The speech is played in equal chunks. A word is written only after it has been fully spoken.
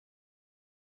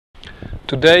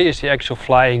Today is the actual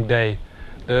flying day.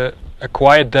 The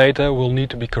acquired data will need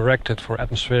to be corrected for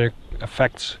atmospheric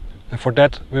effects, and for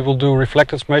that we will do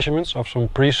reflectance measurements of some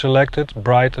pre-selected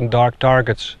bright and dark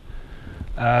targets.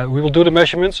 We will do the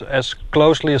measurements as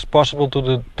closely as possible to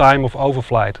the time of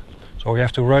overflight, so we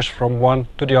have to rush from one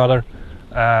to the other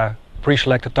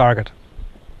pre-selected target.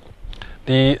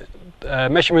 The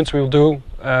measurements we will do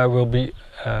will be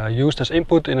used as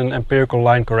input in an empirical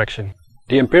line correction.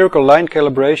 The empirical line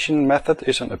calibration method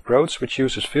is an approach which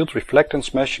uses field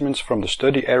reflectance measurements from the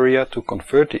study area to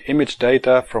convert the image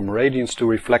data from radiance to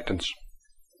reflectance.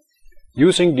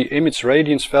 Using the image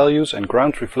radiance values and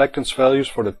ground reflectance values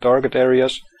for the target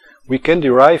areas, we can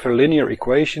derive a linear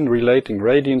equation relating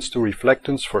radiance to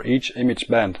reflectance for each image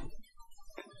band.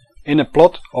 In a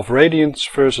plot of radiance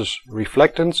versus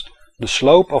reflectance, the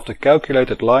slope of the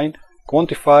calculated line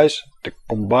quantifies the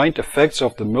combined effects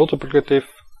of the multiplicative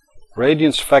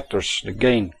radiance factors, the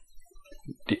gain.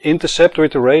 The intercept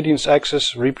with the radiance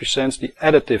axis represents the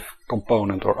additive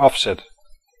component or offset.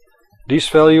 These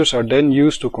values are then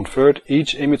used to convert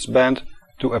each image band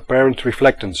to apparent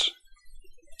reflectance.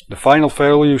 The final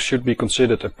value should be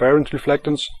considered apparent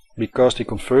reflectance because the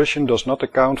conversion does not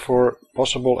account for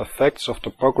possible effects of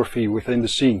topography within the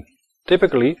scene.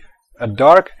 Typically, a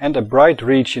dark and a bright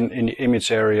region in the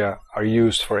image area are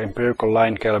used for empirical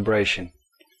line calibration.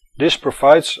 This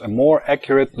provides a more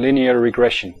accurate linear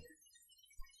regression.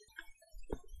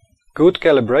 Good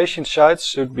calibration sites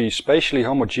should be spatially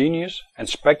homogeneous and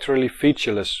spectrally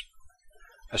featureless.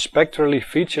 A spectrally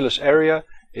featureless area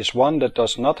is one that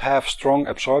does not have strong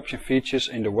absorption features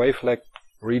in the wavelength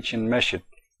region measured.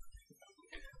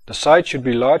 The site should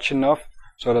be large enough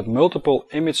so that multiple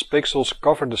image pixels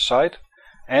cover the site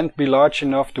and be large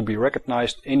enough to be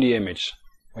recognized in the image,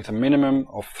 with a minimum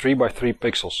of 3 by 3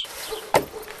 pixels.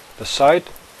 The site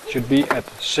should be at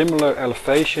similar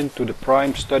elevation to the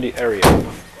prime study area.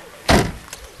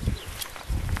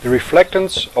 The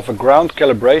reflectance of a ground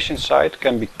calibration site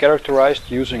can be characterized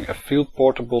using a field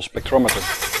portable spectrometer.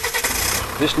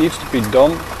 This needs to be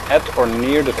done at or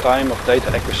near the time of data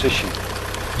acquisition,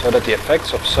 so that the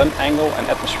effects of sun angle and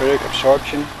atmospheric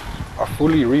absorption are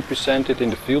fully represented in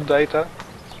the field data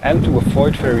and to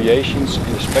avoid variations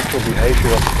in the spectral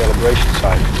behavior of the calibration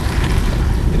site.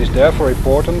 It is therefore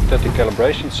important that the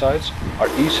calibration sites are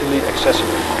easily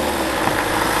accessible.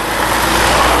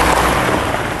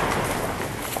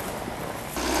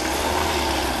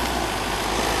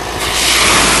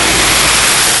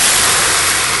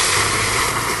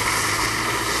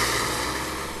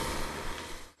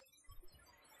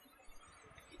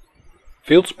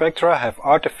 Field spectra have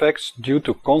artifacts due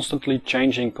to constantly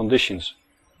changing conditions.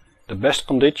 The best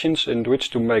conditions in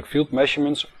which to make field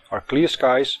measurements are clear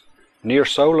skies, near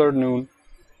solar noon,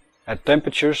 at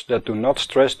temperatures that do not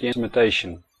stress the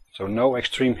instrumentation, so no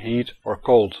extreme heat or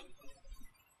cold.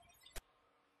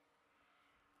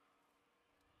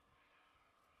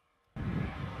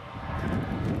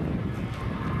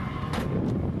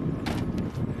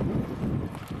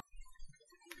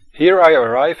 Here I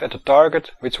arrive at a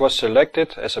target which was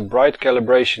selected as a bright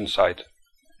calibration site.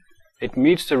 It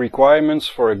meets the requirements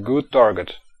for a good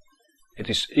target. It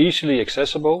is easily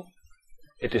accessible.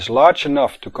 It is large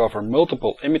enough to cover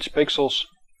multiple image pixels,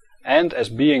 and as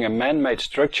being a man-made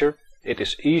structure, it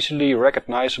is easily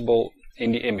recognizable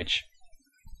in the image.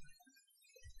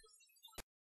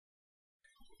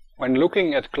 When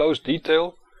looking at close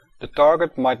detail, the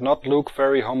target might not look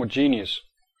very homogeneous.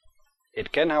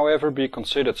 It can, however, be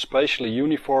considered spatially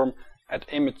uniform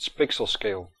at image pixel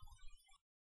scale.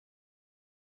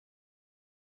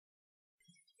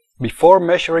 Before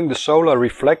measuring the solar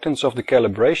reflectance of the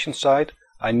calibration site,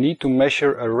 I need to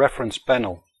measure a reference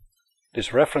panel.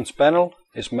 This reference panel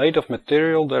is made of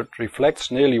material that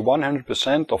reflects nearly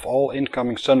 100% of all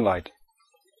incoming sunlight.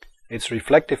 Its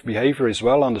reflective behavior is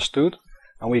well understood,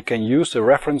 and we can use the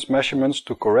reference measurements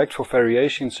to correct for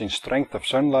variations in strength of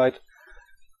sunlight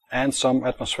and some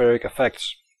atmospheric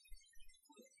effects.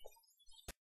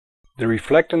 The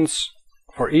reflectance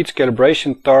for each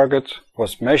calibration target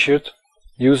was measured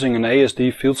using an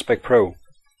ASD FieldSpec Pro.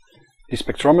 The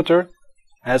spectrometer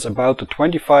has about a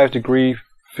 25-degree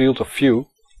field of view,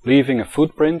 leaving a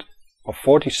footprint of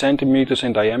 40 centimeters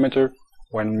in diameter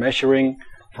when measuring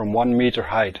from 1 meter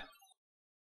height.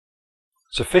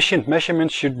 Sufficient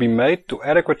measurements should be made to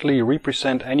adequately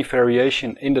represent any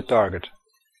variation in the target.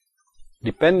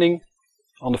 Depending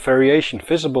on the variation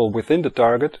visible within the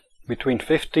target, between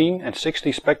 15 and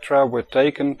 60 spectra were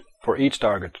taken for each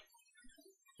target.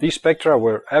 These spectra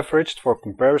were averaged for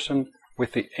comparison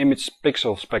with the image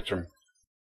pixel spectrum.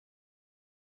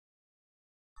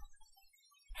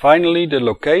 Finally, the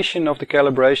location of the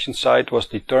calibration site was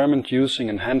determined using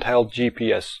a handheld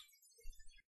GPS.